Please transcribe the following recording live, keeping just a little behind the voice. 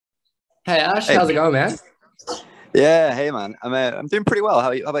Hey Ash, Hey, how's it going, man? yeah, hey man, I'm doing pretty well.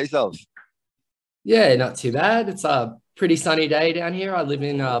 How about yourself? Yeah, not too bad. It's a pretty sunny day down here. I live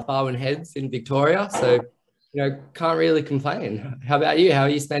in Barwon Heads in Victoria, so can't really complain. How about you? How are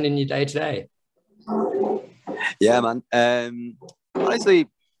you spending your day today? Yeah, man. Honestly,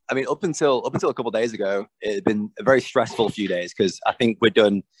 I mean, up until a couple of days ago, it had been a very stressful few days because I think we'd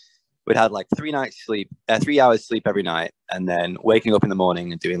had like 3 nights sleep, 3 hours sleep every night, and then waking up in the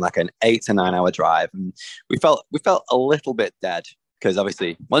morning and doing like an 8 to 9 hour drive, and we felt a little bit dead because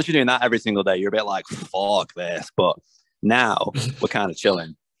obviously once you're doing that every single day, you're a bit like fuck this, but now we're kind of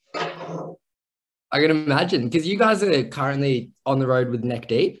chilling. I can imagine because you guys are currently on the road with Neck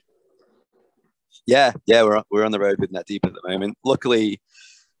Deep. Yeah, we're on the road with Net Deep at the moment. Luckily,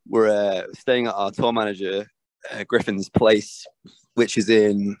 we're staying at our tour manager Griffin's place, which is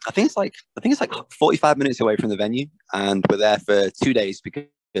in I think it's like 45 minutes away from the venue, and we're there for 2 days because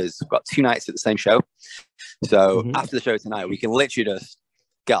we've got 2 nights at the same show. So Mhm. after the show tonight, we can literally just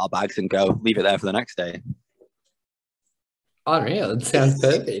get our bags and go, leave it there for the next day. Unreal. It sounds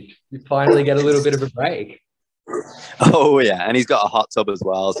perfect. You finally get a little bit of a break. Oh yeah, and he's got a hot tub as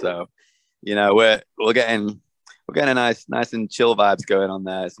well, so we're getting a nice and chill vibes going on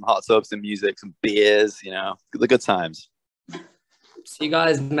there. Some hot tubs, some music, some beers, the good times. So you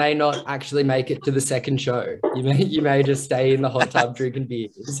guys may not actually make it to the second show. You may just stay in the hot tub drinking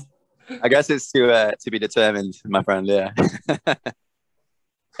beers. I guess it's to be determined, my friend. Yeah.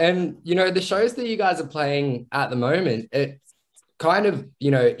 And the shows that you guys are playing at the moment, it's kind of,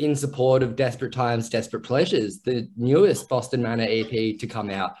 in support of Desperate Times, Desperate Pleasures, the newest Boston Manor EP to come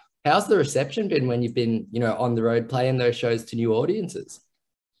out. How's the reception been when you've been, on the road playing those shows to new audiences?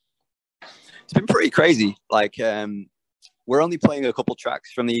 It's been pretty crazy. Like, we're only playing a couple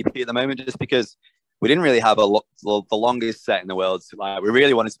tracks from the EP at the moment, just because we didn't really have the longest set in the world. So, like, we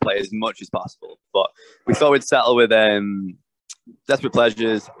really wanted to play as much as possible, but we thought we'd settle with Desperate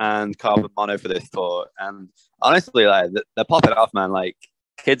Pleasures and Carbon Mono for this tour. And honestly, like, they're popping off, man. Like,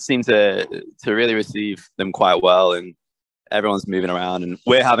 kids seem to really receive them quite well, and everyone's moving around, and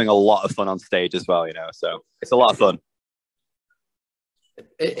we're having a lot of fun on stage as well. So it's a lot of fun.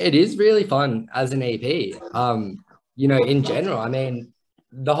 It is really fun as an EP. In general, I mean,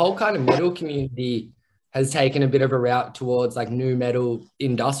 the whole kind of metal community has taken a bit of a route towards like new metal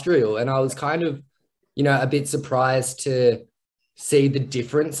industrial. And I was kind of, a bit surprised to see the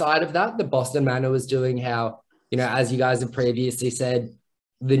different side of that. The Boston Manor was doing how, as you guys have previously said,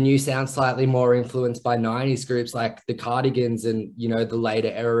 the new sound slightly more influenced by 90s groups like the Cardigans and, the later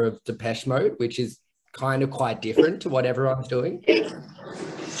era of Depeche Mode, which is kind of quite different to what everyone's doing.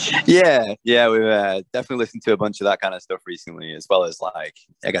 Yeah, we've definitely listened to a bunch of that kind of stuff recently, as well as like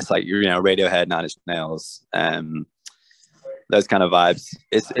I guess like Radiohead, Nine Inch Nails, those kind of vibes.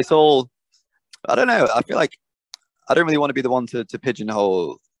 It's all I don't know. I feel like I don't really want to be the one to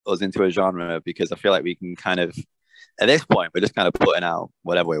pigeonhole us into a genre because I feel like we can kind of at this point we're just kind of putting out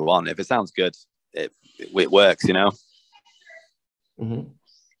whatever we want. If it sounds good, it works. Mhm.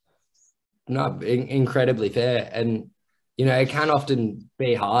 No, incredibly fair. And, it can often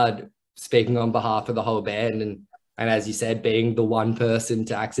be hard speaking on behalf of the whole band. And as you said, being the one person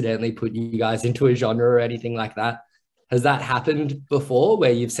to accidentally put you guys into a genre or anything like that. Has that happened before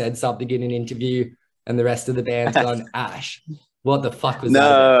where you've said something in an interview and the rest of the band's gone, Ash, what the fuck was that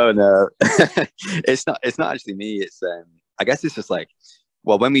about? No. It's not actually me. It's I guess it's just like,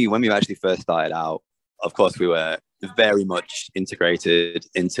 well, when we actually first started out, of course we were very much integrated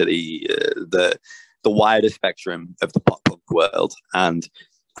into the wider spectrum of the pop punk world, and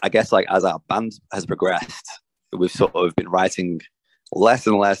I guess like as our band has progressed, we've sort of been writing less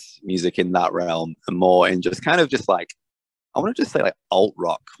and less music in that realm and more in just kind of just like I want to just say like alt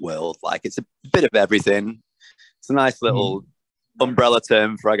rock world. Like it's a bit of everything. It's a nice Mhm. little umbrella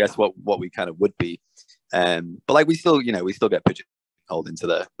term for I guess what we kind of would be. But like we still get pigeonholed into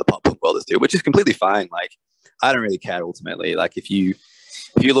the pop punk world as too, which is completely fine. Like I don't really care ultimately. Like if you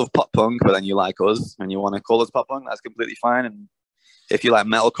love pop punk but then you like us and you want to call us pop punk, that's completely fine. And if you like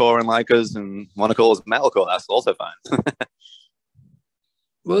metalcore and like us and want to call us metalcore, that's also fine.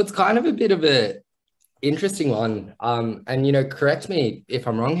 Well, it's kind of a bit of a interesting one. And correct me if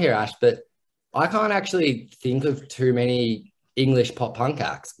I'm wrong here, Ash, but I can't actually think of too many English pop punk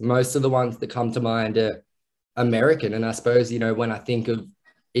acts. Most of the ones that come to mind are American, and I suppose when I think of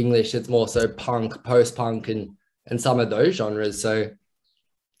English, it's more so punk, post punk, and some of those genres. So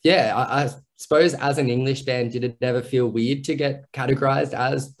yeah, I suppose as an English band, did it ever feel weird to get categorized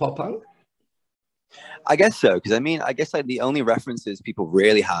as pop punk? I guess so, because I mean, I guess like the only references people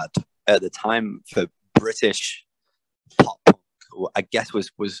really had at the time for British pop punk I guess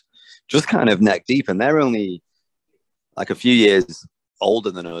was just kind of neck deep, and they're only like a few years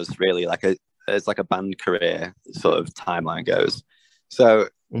older than us, really. It's like a band career sort of timeline goes. So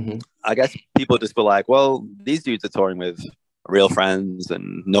I guess people just were like, well, these dudes are touring with Real Friends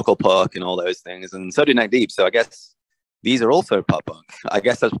and Knuckle Puck and all those things, and so do Neck Deep. So I guess these are also pop punk. I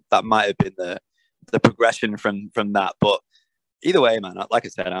guess that might have been the progression from that. But either way, man, like I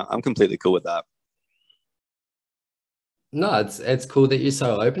said, I'm completely cool with that. No, it's cool that you're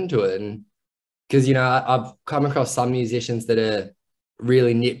so open to it, and because I've come across some musicians that are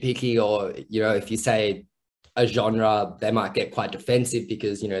really nitpicky, or if you say a genre, they might get quite defensive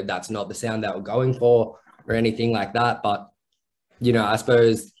because that's not the sound they were going for or anything like that. But I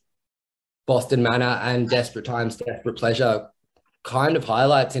suppose Boston Manor and Desperate Times, Desperate Pleasure kind of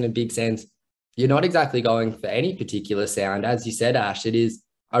highlights in a big sense. You're not exactly going for any particular sound. As you said, Ash, it is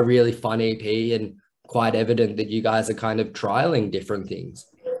a really fun EP and quite evident that you guys are kind of trialing different things.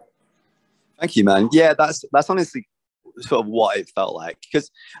 Thank you, man. Yeah, that's honestly sort of what it felt like.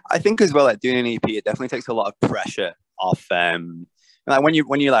 Because I think as well, like doing an EP, it definitely takes a lot of pressure off. Like when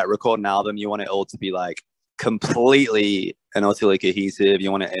you like record an album, you want it all to be like completely and utterly cohesive.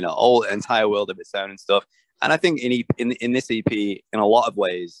 You want it in a whole entire world of its own and stuff. And I think in this EP, in a lot of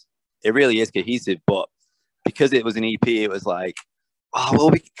ways, it really is cohesive. But because it was an EP, it was like, oh, well,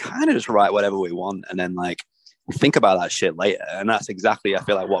 we kind of just write whatever we want and then like think about that shit later. And that's exactly, I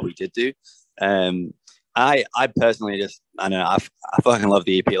feel like, what we did do. I personally just, I don't know, I fucking love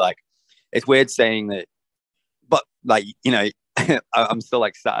the EP. Like, it's weird saying that, but like, I'm still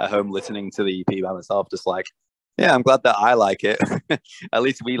like sat at home listening to the EP by myself, just like, yeah, I'm glad that I like it. At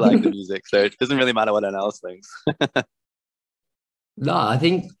least we like the music, so it doesn't really matter what anyone else thinks. No, I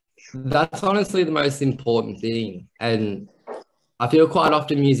think that's honestly the most important thing. And I feel quite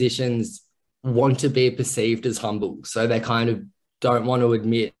often musicians want to be perceived as humble, so they kind of don't want to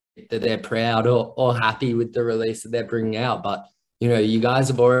admit that they're proud or happy with the release that they're bringing out. But, you guys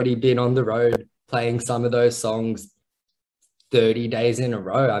have already been on the road playing some of those songs 30 days in a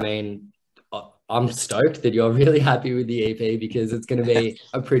row. I mean, I'm stoked that you're really happy with the EP because it's going to be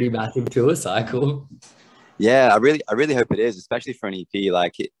a pretty massive tour cycle. Yeah, I really hope it is, especially for an EP.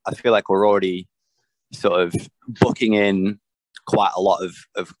 Like, I feel like we're already sort of booking in quite a lot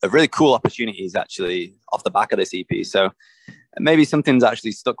of really cool opportunities actually off the back of this EP. So maybe something's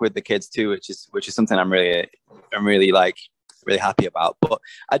actually stuck with the kids too, which is something I'm really like really happy about. But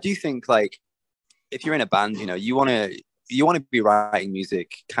I do think like if you're in a band, you want to be writing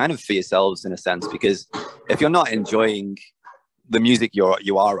music kind of for yourselves in a sense, because if you're not enjoying the music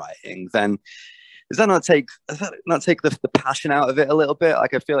you are writing, then does that not take the passion out of it a little bit?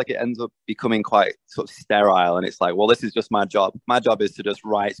 Like, I feel like it ends up becoming quite sort of sterile, and it's like, well, this is just my job. My job is to just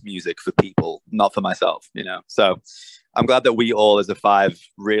write music for people, not for myself, So I'm glad that we all as a five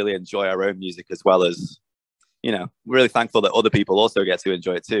really enjoy our own music, as well as, really thankful that other people also get to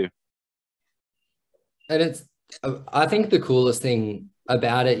enjoy it too. And I think the coolest thing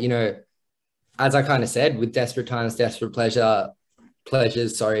about it, as I kind of said, with Desperate Times, Desperate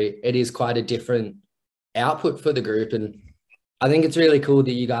Pleasures, sorry, it is quite a different output for the group. And I think it's really cool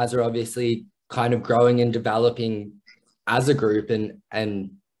that you guys are obviously kind of growing and developing as a group and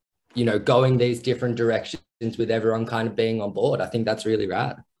going these different directions with everyone kind of being on board. I think that's really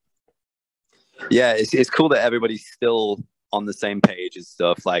rad. Yeah, it's cool that everybody's still on the same page and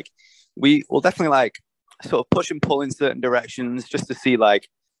stuff. Like, we will definitely like sort of push and pull in certain directions just to see like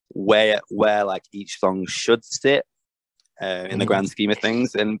where like each song should sit in the grand scheme of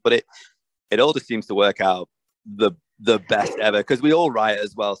things. But it all just seems to work out the best ever, because we all write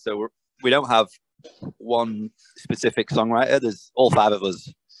as well. So we don't have one specific songwriter. There's all five of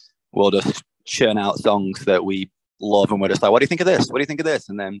us will just churn out songs that we love, and we're just like, what do you think of this? What do you think of this?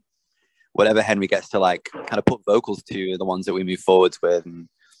 And then whatever Henry gets to like kind of put vocals to are the ones that we move forwards with. And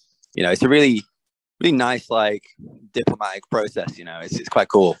it's a really, really nice like diplomatic process. It's quite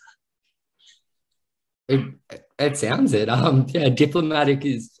cool. It sounds it. Yeah, diplomatic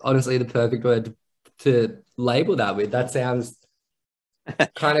is honestly the perfect word to label that with. That sounds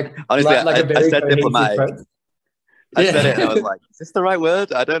kind of honestly, like a very I said diplomatic. process. I said it and I was like, is this the right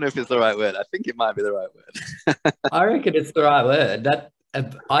word? I don't know if it's the right word. I think it might be the right word. I reckon it's the right word. That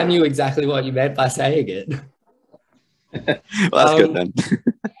I knew exactly what you meant by saying it. Well, that's good then.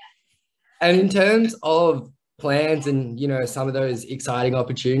 And in terms of plans and, some of those exciting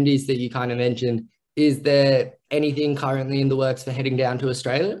opportunities that you kind of mentioned, is there anything currently in the works for heading down to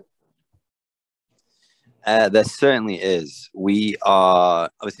Australia? There certainly is. We are,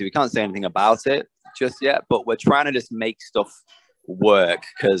 obviously we can't say anything about it just yet, but we're trying to just make stuff work,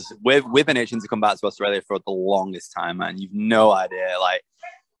 because we've been itching to come back to Australia for the longest time, man. You've no idea. Like,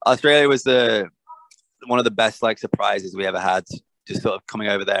 Australia was one of the best like surprises we ever had, just sort of coming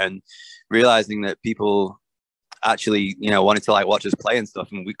over there and realizing that people actually, you know, wanted to like watch us play and stuff.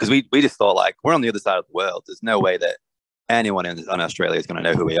 And because we just thought like, we're on the other side of the world. There's no way that anyone in Australia is going to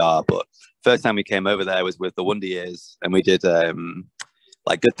know who we are. But first time we came over there was with the Wonder Years, and we did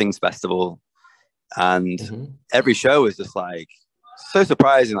like Good Things Festival, and every show was just like so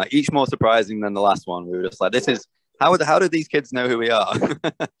surprising, like each more surprising than the last one. We were just like, this is how do these kids know who we are?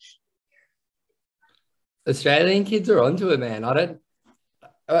 Australian kids are onto it, man. I don't,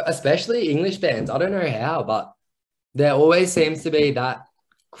 especially English bands. I don't know how, but there always seems to be that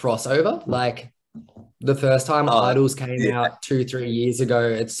crossover. Like the first time Idols came out 2-3 years ago,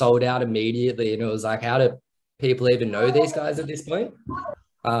 it sold out immediately, and it was like, how do people even know these guys at this point?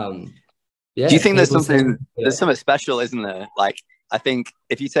 Yeah. Do you think there's something special, isn't there? Like, I think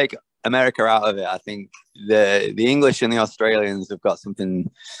if you take America out of it, I think the English and the Australians have got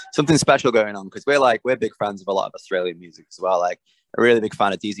something special going on, because we're big fans of a lot of Australian music as well. Like, a really big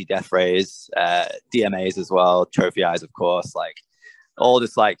fan of DZ Death Rays, DMAs as well, Trophy Eyes, of course. Like, all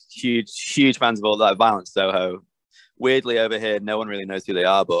just like huge fans of all that. Violent Soho. Weirdly, over here, no one really knows who they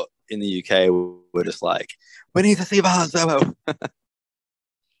are, but in the UK, we're just like, we need to see Violent Soho.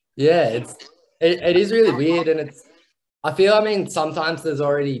 Yeah, it is really weird, and I mean, sometimes there's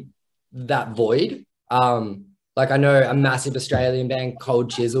already that void. Like, I know a massive Australian band,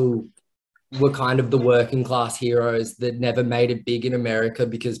 Cold Chisel, were kind of the working class heroes that never made it big in America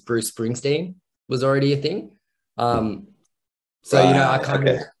because Bruce Springsteen was already a thing. So, you know, I kind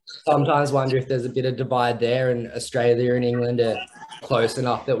of sometimes wonder if there's a bit of divide there, and Australia and England are close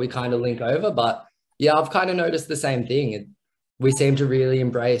enough that we kind of link over. But yeah, I've kind of noticed the same thing. We seem to really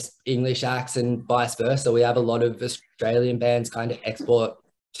embrace English acts and vice versa. We have a lot of Australian bands kind of export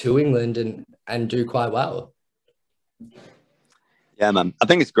to England and do quite well. Yeah, man. I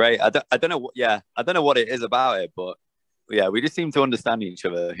think it's great. I don't know. I don't know what it is about it, but yeah, we just seem to understand each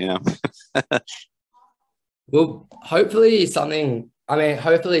other, you know. Well, hopefully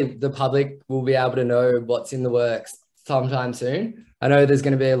the public will be able to know what's in the works sometime soon. I know there's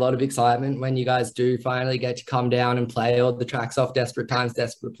going to be a lot of excitement when you guys do finally get to come down and play all the tracks off Desperate Times,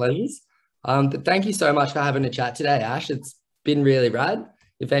 Desperate Pleasures. But thank you so much for having a chat today, Ash. It's been really rad.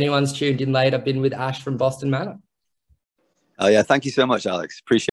 If anyone's tuned in late, I've been with Ash from Boston Manor. Oh yeah, thank you so much, Alex. Appreciate it.